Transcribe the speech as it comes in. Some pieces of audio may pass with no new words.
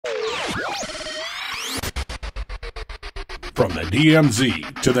From the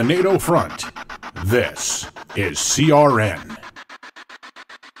DMZ to the NATO front, this is CRN.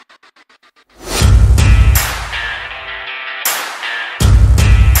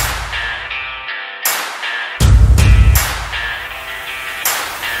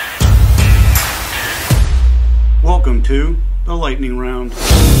 Welcome to the lightning round.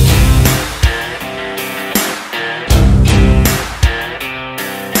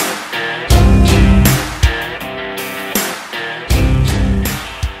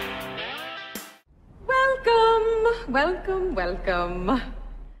 Welcome.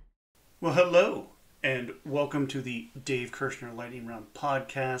 Well, hello, and welcome to the Dave Kershner Lightning Round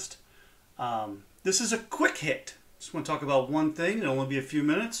podcast. This is a quick hit. Just want to talk about one thing. It'll only be a few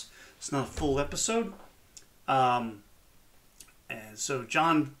minutes. It's not a full episode. And so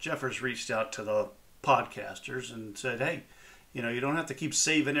John Jeffers reached out to the podcasters and said, hey, you don't have to keep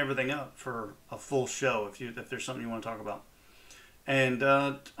saving everything up for a full show if there's something you want to talk about. And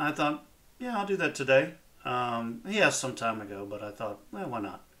I thought, yeah, I'll do that today. He asked some time ago, but I thought, well, why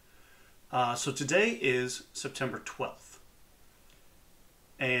not? So today is September 12th.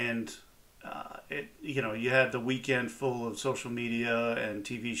 And you had the weekend full of social media and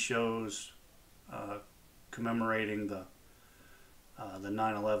TV shows commemorating the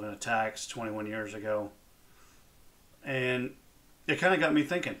 9/11 attacks 21 years ago. And it kind of got me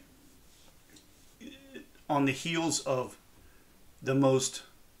thinking. On the heels of the most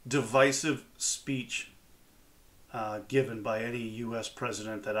divisive speech given by any U.S.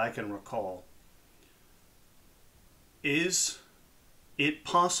 president that I can recall, is it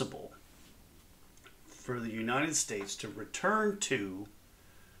possible for the United States to return to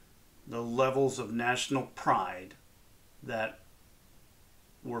the levels of national pride that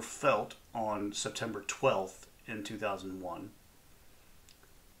were felt on September 12th in 2001,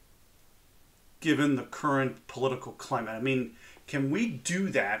 given the current political climate? I mean, can we do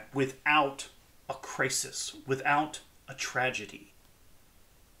that without a crisis, without a tragedy?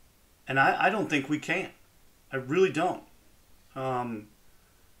 And I don't think we can. I really don't.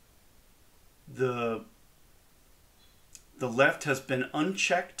 The left has been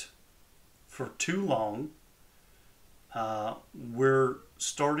unchecked for too long. We're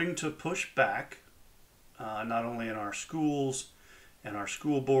starting to push back, not only in our schools and our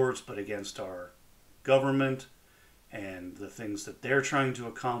school boards, but against our government and the things that they're trying to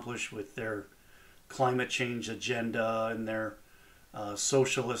accomplish with their climate change agenda and their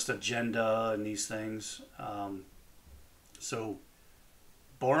socialist agenda and these things. So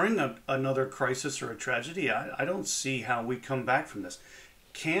barring another crisis or a tragedy, I don't see how we come back from this.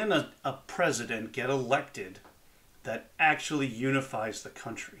 Can a president get elected that actually unifies the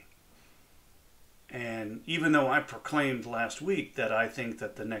country? And even though I proclaimed last week that I think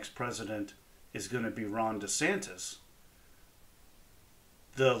that the next president is going to be Ron DeSantis,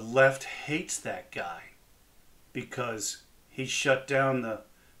 the left hates that guy because he shut down the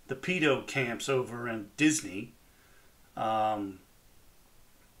pedo camps over in Disney, and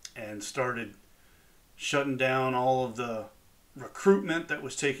started shutting down all of the recruitment that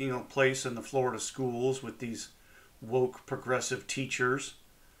was taking place in the Florida schools with these woke progressive teachers,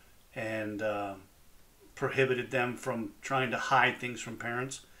 and prohibited them from trying to hide things from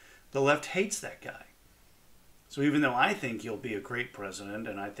parents. The left hates that guy. So even though I think he'll be a great president,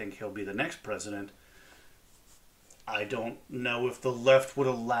 and I think he'll be the next president, I don't know if the left would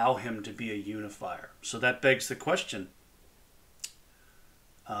allow him to be a unifier. So that begs the question,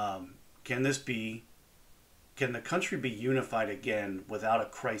 can the country be unified again without a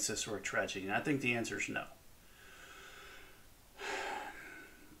crisis or a tragedy? And I think the answer is no.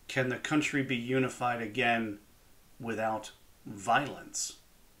 Can the country be unified again without violence?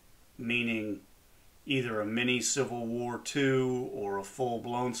 Meaning either a mini Civil War II or a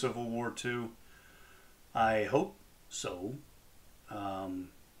full-blown Civil War II? I hope so.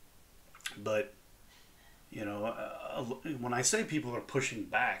 But, when I say people are pushing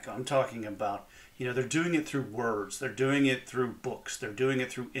back, I'm talking about, they're doing it through words. They're doing it through books. They're doing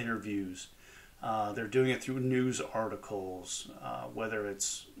it through interviews. They're doing it through news articles, whether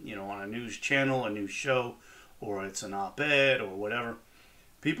it's, on a news channel, a news show, or it's an op-ed or whatever.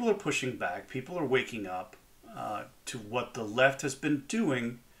 People are pushing back. People are waking up to what the left has been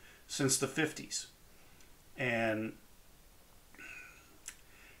doing since the 50s. And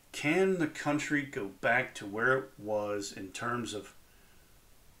can the country go back to where it was in terms of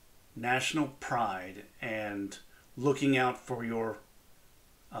national pride and looking out for your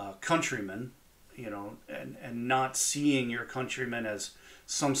countrymen, and not seeing your countrymen as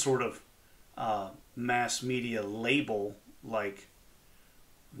some sort of mass media label like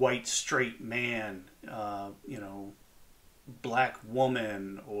white straight man, black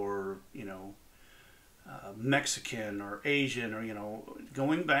woman or, Mexican or Asian or,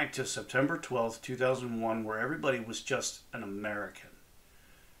 going back to September 12th, 2001, where everybody was just an American.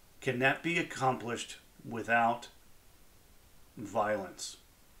 Can that be accomplished without violence?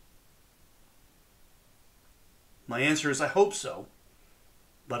 My answer is I hope so,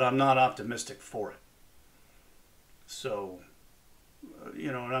 but I'm not optimistic for it. So,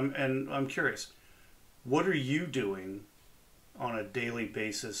 and I'm curious, what are you doing on a daily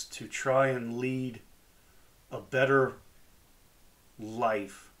basis to try and lead a better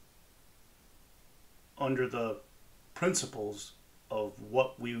life under the principles of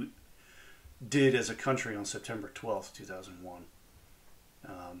what we did as a country on September 12th, 2001?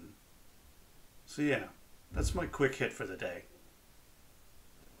 So yeah, that's my quick hit for the day.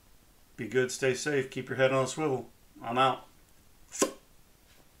 Be good, stay safe, keep your head on a swivel. I'm out.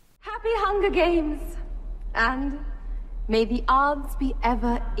 Happy Hunger Games, and may the odds be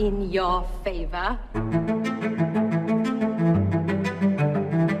ever in your favor.